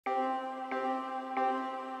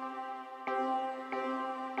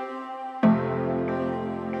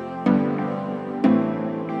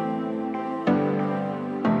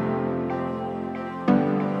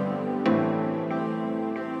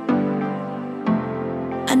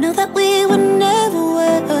I know that we would never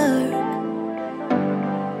work.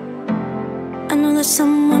 I know that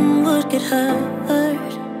someone would get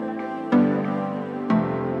hurt.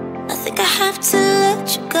 I think I have to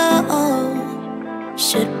let you go.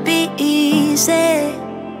 Should be easy,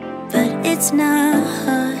 but it's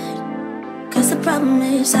not. Cause the problem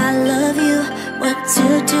is I love you. What to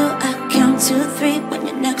do? I count to 3 when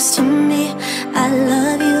you're next to me. I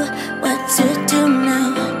love you. What to do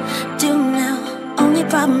now? Do now. Only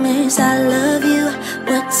problem is I love you.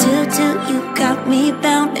 What to do? You got me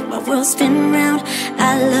bound, make my world spin round.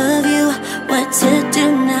 I love you. What to do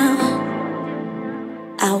now?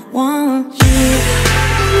 I want you.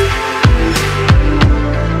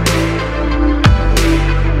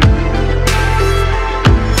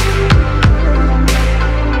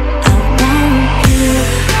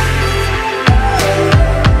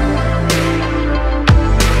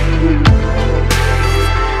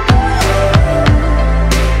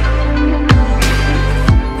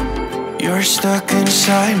 You're stuck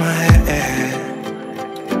inside my head.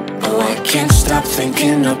 Oh, I can't stop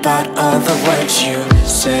thinking about all the words you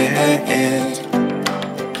said.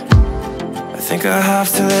 I think I have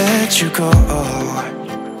to let you go.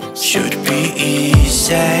 Should be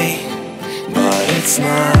easy, but it's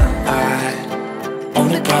not.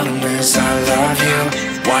 Only problem is I love you.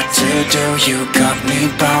 What to do? You got me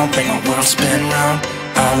bound, make my world spin round.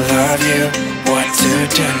 I love you. What to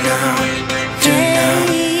do now? Do now.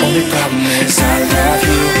 Only problem is I love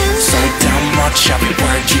you so damn much. Every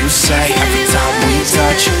word you say, every time we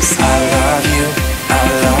touch, I love you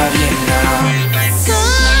now.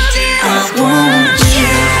 I want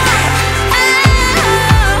you.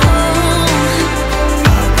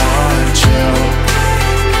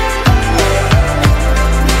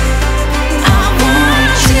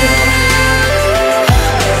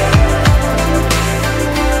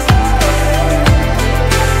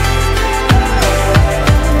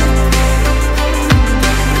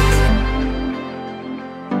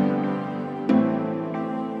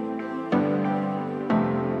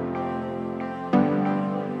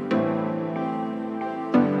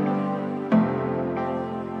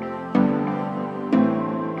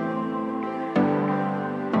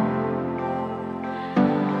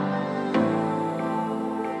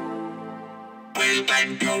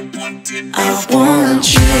 I want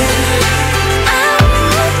you.